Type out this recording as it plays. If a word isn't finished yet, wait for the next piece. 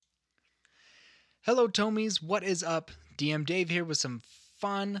Hello, Tomies. What is up? DM Dave here with some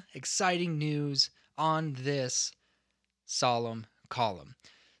fun, exciting news on this solemn column.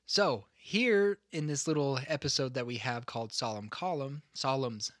 So, here in this little episode that we have called Solemn's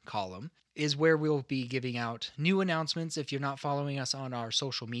Column, is where we'll be giving out new announcements. If you're not following us on our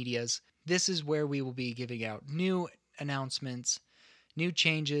social medias, this is where we will be giving out new announcements, new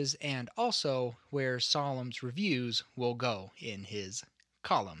changes, and also where Solemn's reviews will go in his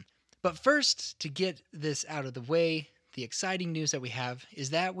column. But first, to get this out of the way, the exciting news that we have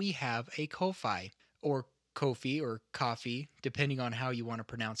is that we have a Ko-Fi, or Kofi, or Coffee, depending on how you want to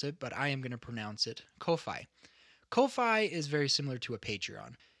pronounce it, but I am going to pronounce it Ko-Fi. Ko-Fi is very similar to a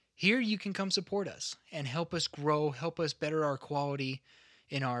Patreon. Here you can come support us and help us grow, help us better our quality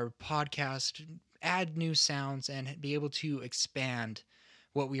in our podcast, add new sounds, and be able to expand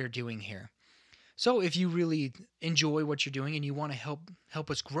what we are doing here. So if you really enjoy what you're doing and you want to help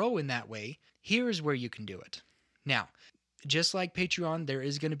us grow in that way, here is where you can do it. Now, just like Patreon, there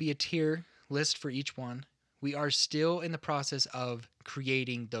is going to be a tier list for each one. We are still in the process of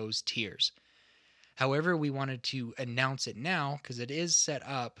creating those tiers. However, we wanted to announce it now because it is set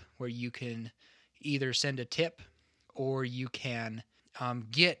up where you can either send a tip or you can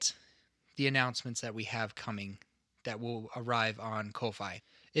get the announcements that we have coming that will arrive on Ko-Fi.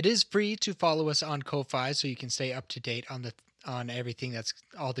 It is free to follow us on Ko-Fi, so you can stay up to date on everything that's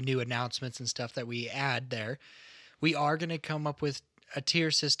all the new announcements and stuff that we add there. We are going to come up with a tier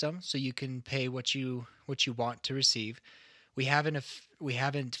system so you can pay what you want to receive. We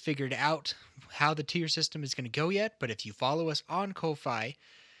haven't figured out how the tier system is going to go yet, but if you follow us on Ko-Fi,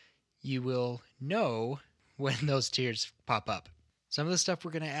 you will know when those tiers pop up. Some of the stuff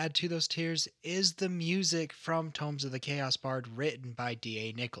we're going to add to those tiers is the music from Tomes of the Chaos Bard written by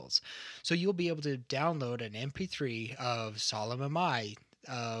D.A. Nichols. So you'll be able to download an MP3 of Solemn Am I,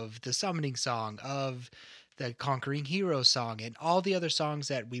 of the Summoning Song, of the Conquering Hero song, and all the other songs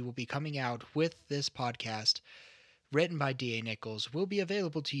that we will be coming out with this podcast written by D.A. Nichols will be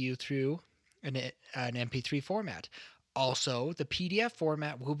available to you through an MP3 format. Also, the PDF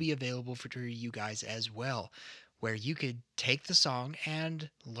format will be available for you guys as well, where you could take the song and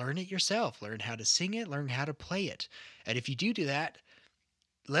learn it yourself, learn how to sing it, learn how to play it. And if you do that,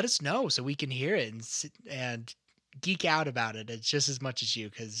 let us know so we can hear it and geek out about it just as much as you,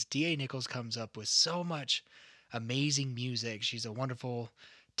 because D.A. Nichols comes up with so much amazing music. She's a wonderful,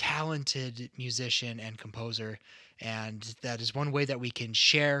 talented musician and composer, and that is one way that we can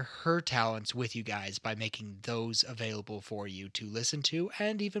share her talents with you guys by making those available for you to listen to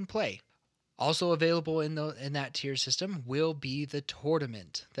and even play. Also available in that tier system will be the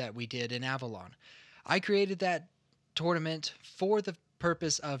tournament that we did in Avalon. I created that tournament for the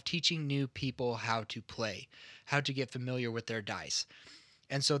purpose of teaching new people how to play, how to get familiar with their dice.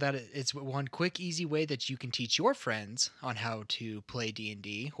 And so that it's one quick, easy way that you can teach your friends on how to play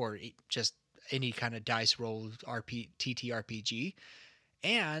D&D or just any kind of dice roll TTRPG.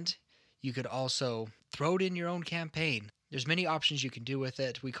 And you could also throw it in your own campaign. There's many options you can do with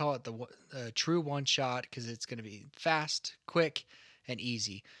it. We call it the true one shot because it's going to be fast, quick, and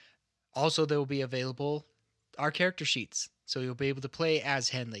easy. Also, there will be available our character sheets. So you'll be able to play as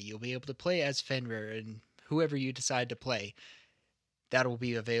Henley. You'll be able to play as Fenrir and whoever you decide to play. That will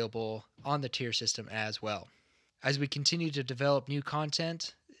be available on the tier system as well. As we continue to develop new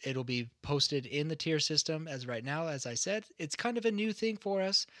content, it'll be posted in the tier system. As right now, as I said, it's kind of a new thing for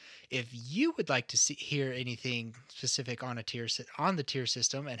us. If you would like to hear anything specific on the tier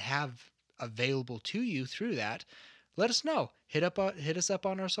system and have available to you through that, let us know. Hit us up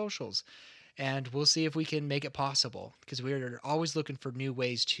on our socials, and we'll see if we can make it possible. Because we're always looking for new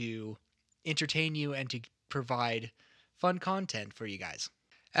ways to entertain you and to provide fun content for you guys.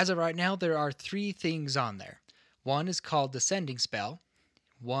 As of right now, there are 3 things on there. One is called the Sending Spell.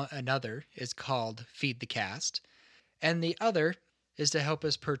 Another is called Feed the Cast. And the other is to help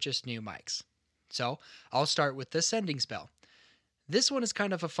us purchase new mics. So I'll start with the Sending Spell. This one is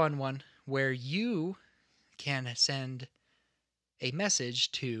kind of a fun one where you can send a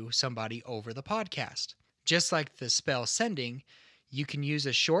message to somebody over the podcast. Just like the spell Sending, you can use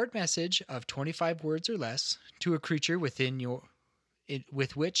a short message of 25 words or less to a creature with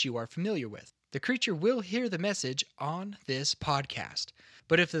which you are familiar with. The creature will hear the message on this podcast.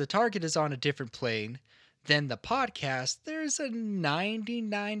 But if the target is on a different plane than the podcast, there's a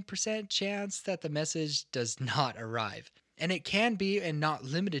 99% chance that the message does not arrive. And it can be, and not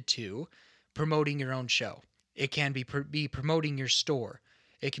limited to, promoting your own show. It can be promoting your store.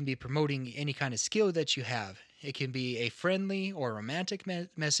 It can be promoting any kind of skill that you have. It can be a friendly or romantic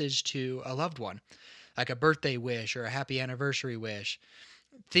message to a loved one, like a birthday wish or a happy anniversary wish.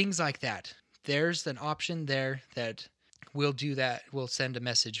 Things like that. there's an option there that we'll do that. We'll send a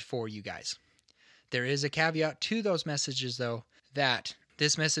message for you guys. There is a caveat to those messages, though, that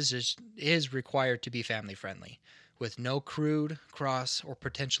this message is required to be family friendly, with no crude, cross, or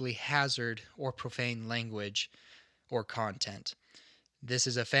potentially hazard or profane language or content. This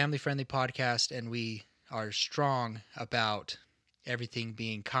is a family friendly podcast, and we are strong about everything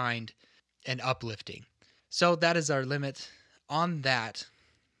being kind and uplifting. So that is our limit on that.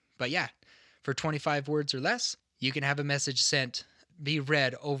 But yeah, for 25 words or less, you can have a message sent, be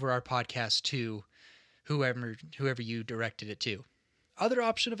read over our podcast to whoever you directed it to. Other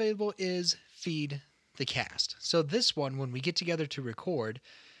option available is feed the cast. So this one, when we get together to record,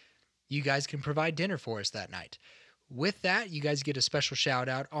 you guys can provide dinner for us that night. With that, you guys get a special shout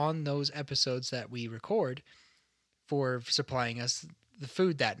out on those episodes that we record for supplying us the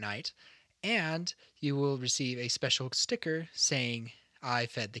food that night. And you will receive a special sticker saying, I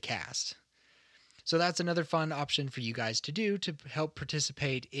fed the cast. So that's another fun option for you guys to do to help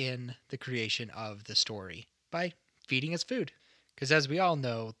participate in the creation of the story by feeding us food. Because as we all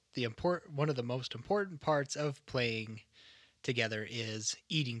know, one of the most important parts of playing together is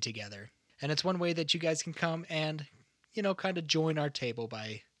eating together. And it's one way that you guys can come and, kind of join our table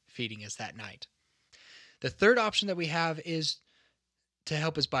by feeding us that night. The third option that we have is to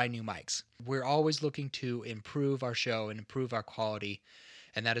help us buy new mics. We're always looking to improve our show and improve our quality.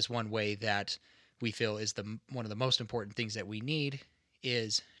 And that is one way that we feel is one of the most important things that we need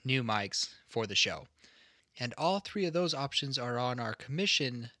is new mics for the show. And all three of those options are on our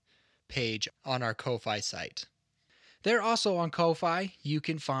commission page on our Ko-Fi site. There also on Ko-Fi, you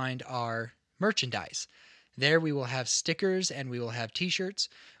can find our merchandise. There we will have stickers and we will have t-shirts,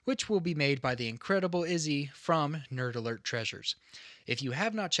 which will be made by the incredible Izzy from Nerd Alert Treasures. If you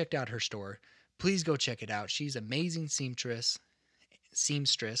have not checked out her store, please go check it out. She's an amazing seamstress,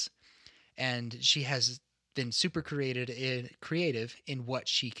 and she has been super creative in what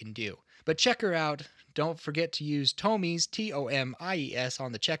she can do. But check her out. Don't forget to use Tomies, Tomies,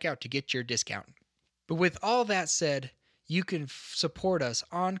 on the checkout to get your discount. But with all that said, you can support us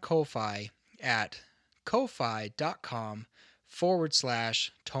on Ko-Fi at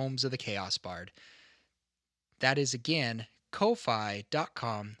kofi.com/Tomes of the Chaos Bard. That is again,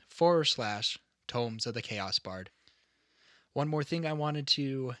 kofi.com/Tomes of the Chaos Bard. One more thing I wanted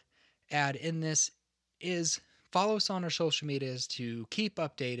to add in this is follow us on our social medias to keep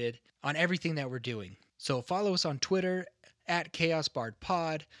updated on everything that we're doing. So follow us on Twitter at Chaos Bard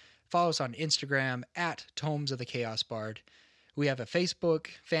Pod. Follow us on Instagram at Tomes of the Chaos Bard. We have a Facebook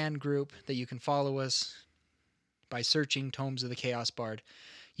fan group that you can follow us by searching Tomes of the Chaos Bard.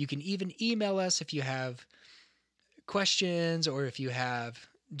 You can even email us if you have questions or if you have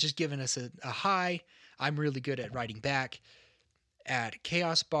just given us a hi. I'm really good at writing back at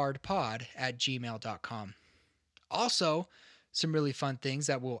chaosbardpod@gmail.com. Also, some really fun things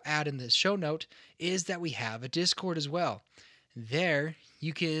that we'll add in this show note is that we have a Discord as well. There,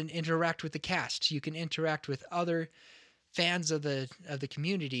 you can interact with the cast. You can interact with other fans of the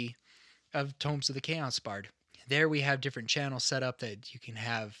community of Tomes of the Chaos Bard. There we have different channels set up that you can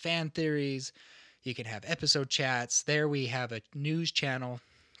have fan theories, you can have episode chats. There we have a news channel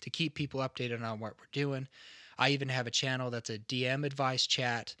to keep people updated on what we're doing. I even have a channel that's a DM advice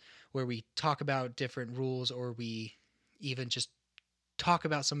chat where we talk about different rules, or we even just talk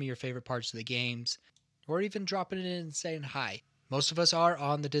about some of your favorite parts of the games, or even dropping it in and saying hi. Most of us are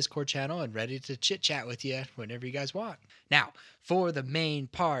on the Discord channel and ready to chit-chat with you whenever you guys want. Now, for the main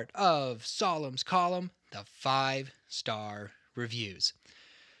part of Solemn's Column, the 5-star reviews.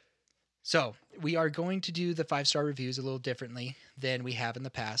 So, we are going to do the 5-star reviews a little differently than we have in the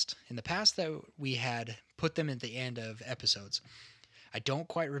past. In the past, that we had put them at the end of episodes. I don't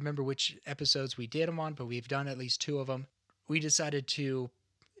quite remember which episodes we did them on, but we've done at least 2 of them. We decided to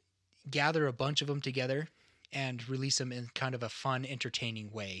gather a bunch of them together and release them in kind of a fun,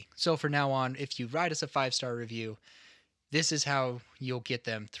 entertaining way. So for now on, if you write us a 5-star review, this is how you'll get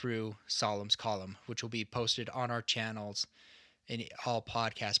them through Solemn's Column, which will be posted on our channels in all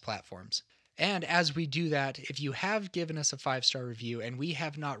podcast platforms. And as we do that, if you have given us a 5-star review and we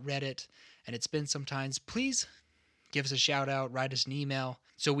have not read it, and it's been some time, please give us a shout out, write us an email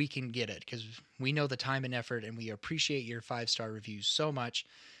so we can get it, because we know the time and effort and we appreciate your 5-star reviews so much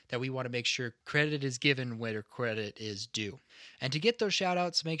that we want to make sure credit is given where credit is due. And to get those shout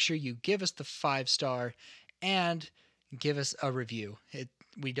outs, make sure you give us the 5-star and give us a review.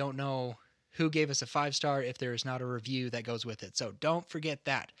 We don't know who gave us a 5-star if there is not a review that goes with it. So don't forget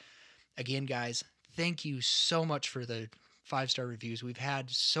that. Again, guys, thank you so much for the 5-star reviews. We've had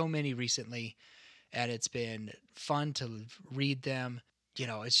so many recently, and it's been fun to read them.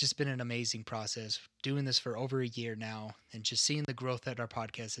 it's just been an amazing process doing this for over a year now, and just seeing the growth that our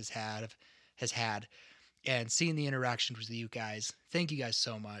podcast has had, and seeing the interactions with you guys. Thank you guys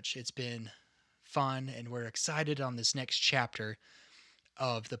so much. It's been fun, and we're excited on this next chapter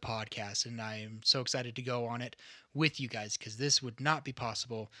of the podcast, and I am so excited to go on it with you guys, because this would not be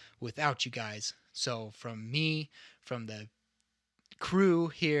possible without you guys. So from me, from the crew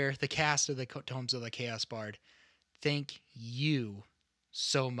here, the cast of the Tomes of the Chaos Bard, thank you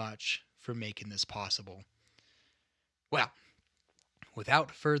so much for making this possible. Well,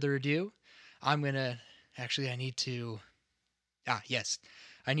 without further ado, I need to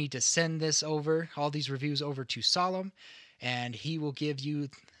send all these reviews over to Solemn, and he will give you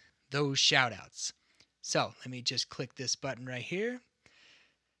those shout outs. So let me just click this button right here.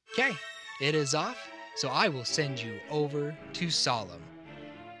 Okay, it is off. So I will send you over to Solemn.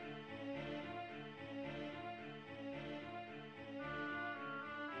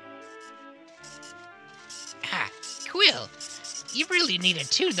 Quill, you really need to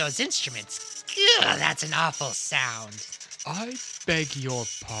tune those instruments. Ugh, that's an awful sound. I beg your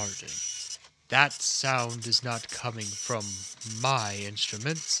pardon. That sound is not coming from my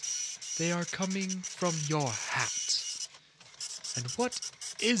instruments. They are coming from your hat. And what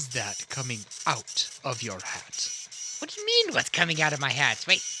is that coming out of your hat? What do you mean, what's coming out of my hat?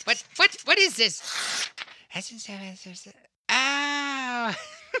 Wait, what is this? Oh!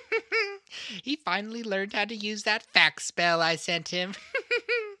 He finally learned how to use that fax spell I sent him.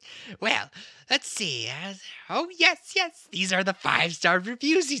 Well, let's see. Oh, yes. These are the 5-star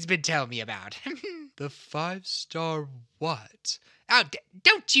reviews he's been telling me about. The 5-star what? Oh,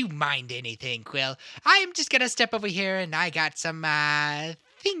 don't you mind anything, Quill. I'm just gonna step over here and I got some,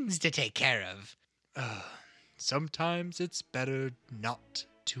 things to take care of. Sometimes it's better not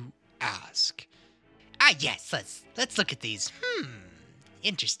to ask. Yes, let's look at these.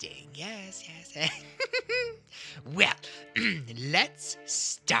 Interesting. Yes. Well, let's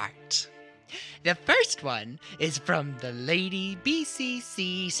start. The first one is from the Lady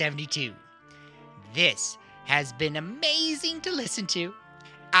BCC72. This has been amazing to listen to.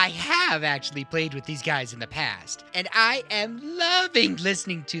 I have actually played with these guys in the past, and I am loving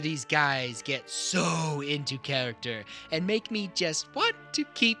listening to these guys get so into character and make me just want to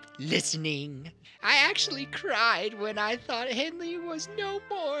keep listening. I actually cried when I thought Henley was no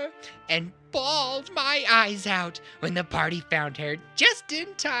more, and bawled my eyes out when the party found her just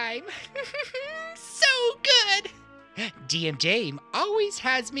in time. So good! DM Dame always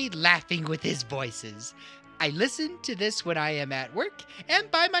has me laughing with his voices. I listen to this when I am at work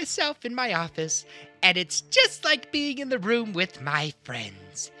and by myself in my office, and it's just like being in the room with my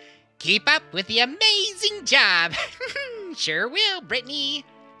friends. Keep up with the amazing job. Sure will, Brittany.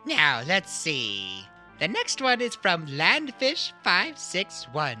 Now, let's see. The next one is from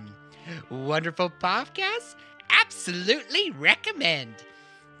Landfish561. Wonderful podcast. Absolutely recommend.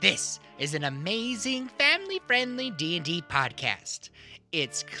 This is an amazing family-friendly D&D podcast.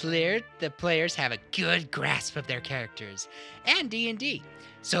 It's clear the players have a good grasp of their characters and D&D,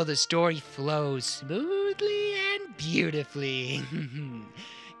 so the story flows smoothly and beautifully.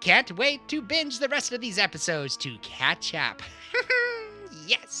 Can't wait to binge the rest of these episodes to catch up.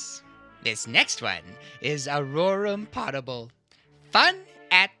 Yes. This next one is Aurorum Potable. Fun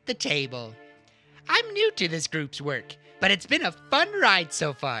at the table. I'm new to this group's work, but it's been a fun ride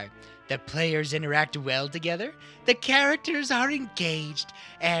so far. The players interact well together, the characters are engaged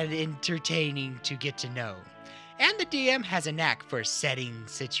and entertaining to get to know, and the DM has a knack for setting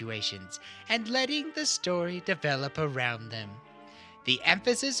situations and letting the story develop around them. The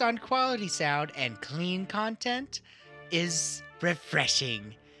emphasis on quality sound and clean content is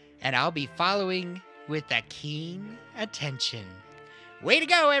refreshing, and I'll be following with a keen attention. Way to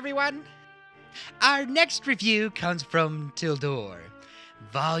go, everyone! Our next review comes from Tildor.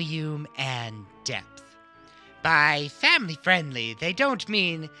 Volume and depth. By family-friendly, they don't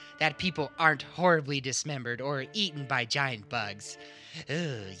mean that people aren't horribly dismembered or eaten by giant bugs.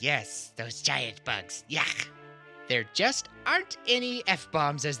 Ugh, yes, those giant bugs. Yuck. There just aren't any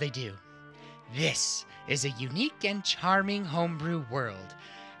F-bombs as they do. This is a unique and charming homebrew world.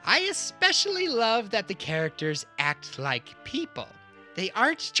 I especially love that the characters act like people. They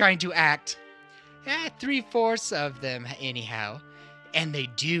aren't trying to act. 3/4 of them, anyhow. And they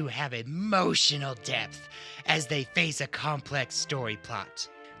do have emotional depth as they face a complex story plot.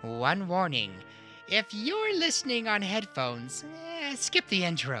 One warning, if you're listening on headphones, skip the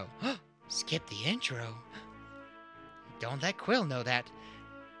intro. Skip the intro? Don't let Quill know that.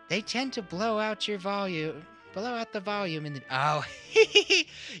 They tend to blow out the volume in the... Oh,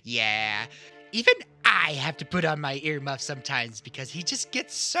 yeah. Even I have to put on my earmuffs sometimes because he just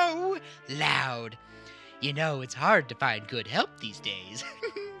gets so loud. You know, it's hard to find good help these days.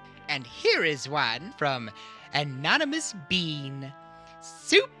 And here is one from Anonymous Bean.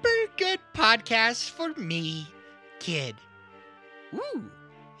 Super good podcast for me, kid. Ooh,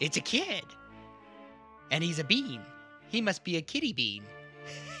 it's a kid. And he's a bean. He must be a kitty bean.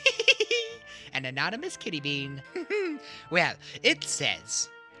 An anonymous kitty bean. Well, it says,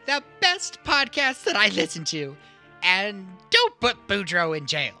 the best podcast that I listen to. And don't put Boudreaux in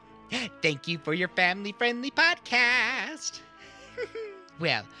jail. Thank you for your family-friendly podcast.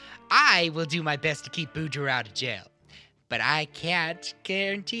 Well, I will do my best to keep Boudreaux out of jail. But I can't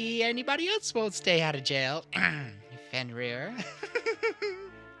guarantee anybody else won't stay out of jail. Fenrir.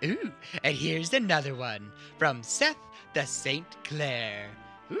 Ooh, and here's another one from Seth the St. Clair.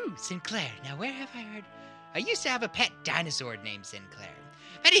 Ooh, Sinclair. Now, where have I heard? I used to have a pet dinosaur named Sinclair.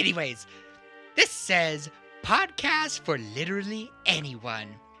 But anyways, this says, podcast for literally anyone.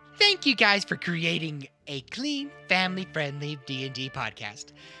 Thank you guys for creating a clean, family-friendly D&D podcast.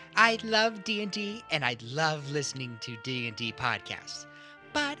 I love D&D, and I love listening to D&D podcasts.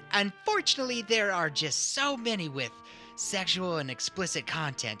 But unfortunately, there are just so many with sexual and explicit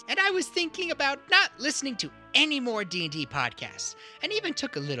content, and I was thinking about not listening to any more D&D podcasts, and even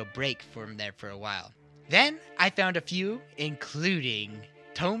took a little break from there for a while. Then I found a few, including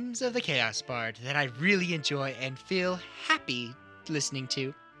Tomes of the Chaos Bard, that I really enjoy and feel happy listening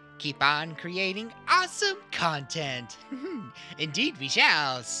to. Keep on creating awesome content. Indeed we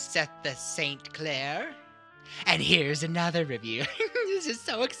shall, Seth the St. Clair. And here's another review. This is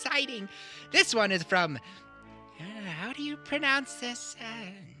so exciting. This one is from... how do you pronounce this?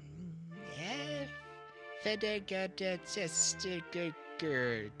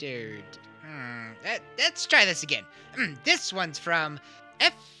 Let's try this again. This one's from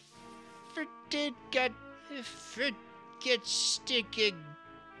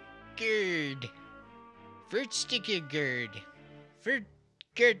Gerd.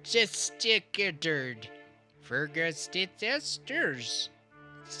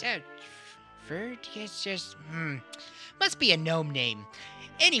 Must be a gnome name.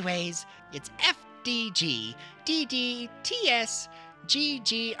 Anyways, it's FDG DDTS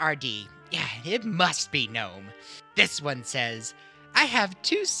GGRD. Yeah, it must be gnome. This one says, I have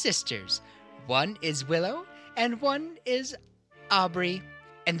two sisters. One is Willow and one is Aubrey,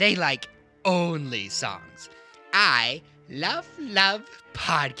 and they like only songs. I love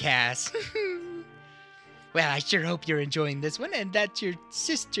podcasts. Well, I sure hope you're enjoying this one and that your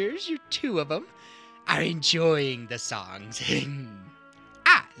sisters, you two of them, are enjoying the songs.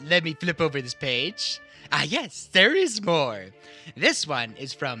 Let me flip over this page. Yes, there is more. This one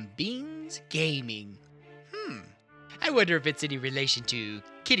is from Beans Gaming. I wonder if it's any relation to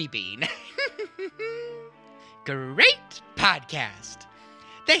Kitty Bean. Great podcast.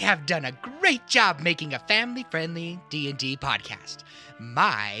 They have done a great job making a family-friendly D&D podcast.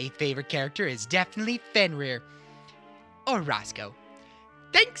 My favorite character is definitely Fenrir. Or Roscoe.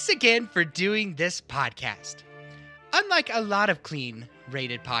 Thanks again for doing this podcast. Unlike a lot of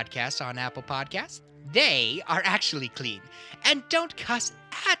clean-rated podcasts on Apple Podcasts, they are actually clean and don't cuss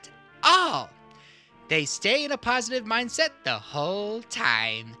at all. They stay in a positive mindset the whole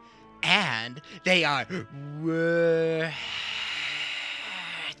time. And they are worth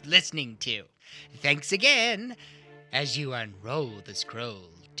listening to. Thanks again as you unroll the scroll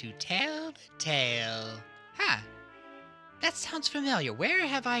to tell the tale. That sounds familiar. Where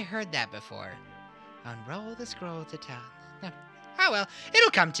have I heard that before? Unroll the scroll to tell. Oh well,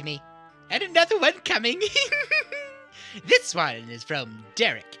 it'll come to me. And another one coming. This one is from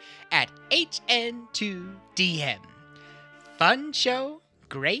Derek at HN2DM. Fun show,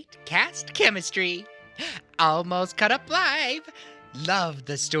 great cast chemistry. Almost caught up live. Love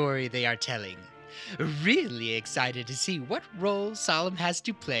the story they are telling. Really excited to see what role Solemn has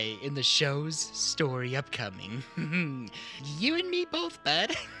to play in the show's story upcoming. You and me both,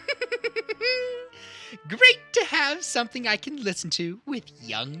 bud. Great to have something I can listen to with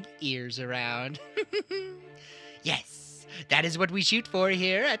young ears around. Yes, that is what we shoot for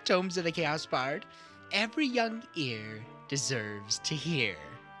here at Tomes of the Chaos Bard. Every young ear deserves to hear.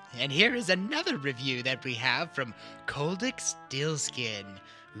 And here is another review that we have from Koldic Stillskin.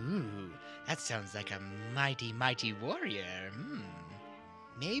 Ooh, that sounds like a mighty, mighty warrior.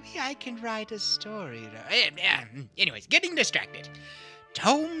 Maybe I can write a story. Anyways, getting distracted.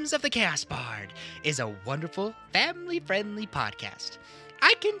 Tomes of the Chaos Bard is a wonderful, family-friendly podcast.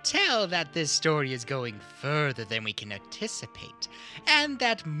 I can tell that this story is going further than we can anticipate, and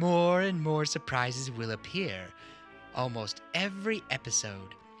that more and more surprises will appear almost every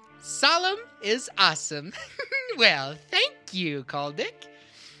episode. Solemn is awesome. Well, thank you, Caldick.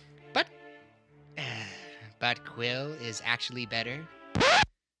 But, but Quill is actually better.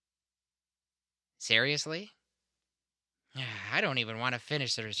 Seriously? I don't even want to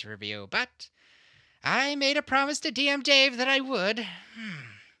finish this review, but I made a promise to DM Dave that I would.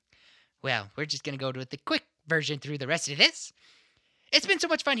 Well, we're just going to go with the quick version through the rest of this. It's been so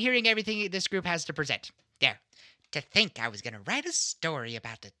much fun hearing everything this group has to present. There. To think I was going to write a story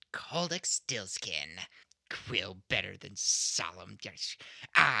about the Caldick Stillskin. Quill better than Solemn.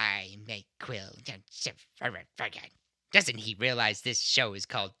 I make Quill. Doesn't he realize this show is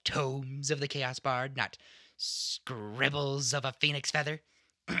called Tomes of the Chaos Bard, not Scribbles of a Phoenix Feather?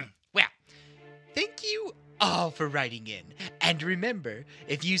 Well, thank you all for writing in. And remember,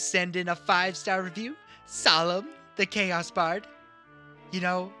 if you send in a 5-star review, Solemn, the Chaos Bard, you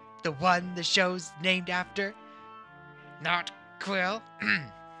know, the one the show's named after, not Quill.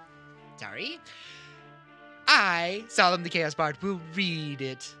 Sorry. I, Solemn the Chaos Bard, will read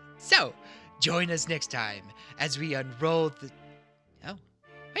it. So, join us next time as we unroll the... Oh,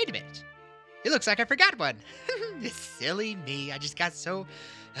 wait a minute. It looks like I forgot one. Silly me. I just got so...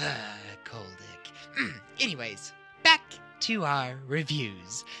 Caldick. Anyways, back to our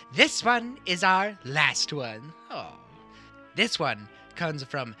reviews. This one is our last one. Oh. This one comes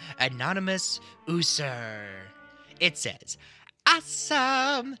from Anonymous User. It says,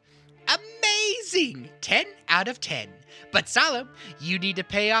 awesome! Amazing! 10 out of 10. But Solemn, you need to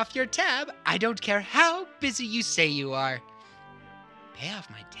pay off your tab. I don't care how busy you say you are. Pay off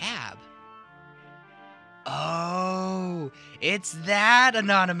my tab? Oh, it's that,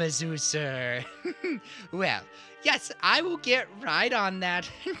 Anonymous User. Well, yes, I will get right on that.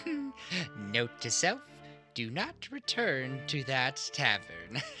 Note to self, do not return to that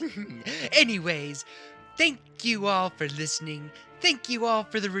tavern. Anyways, thank you all for listening. Thank you all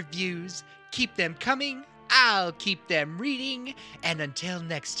for the reviews. Keep them coming. I'll keep them reading. And until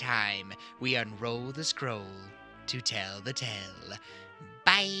next time, we unroll the scroll to tell the tale.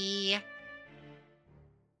 Bye.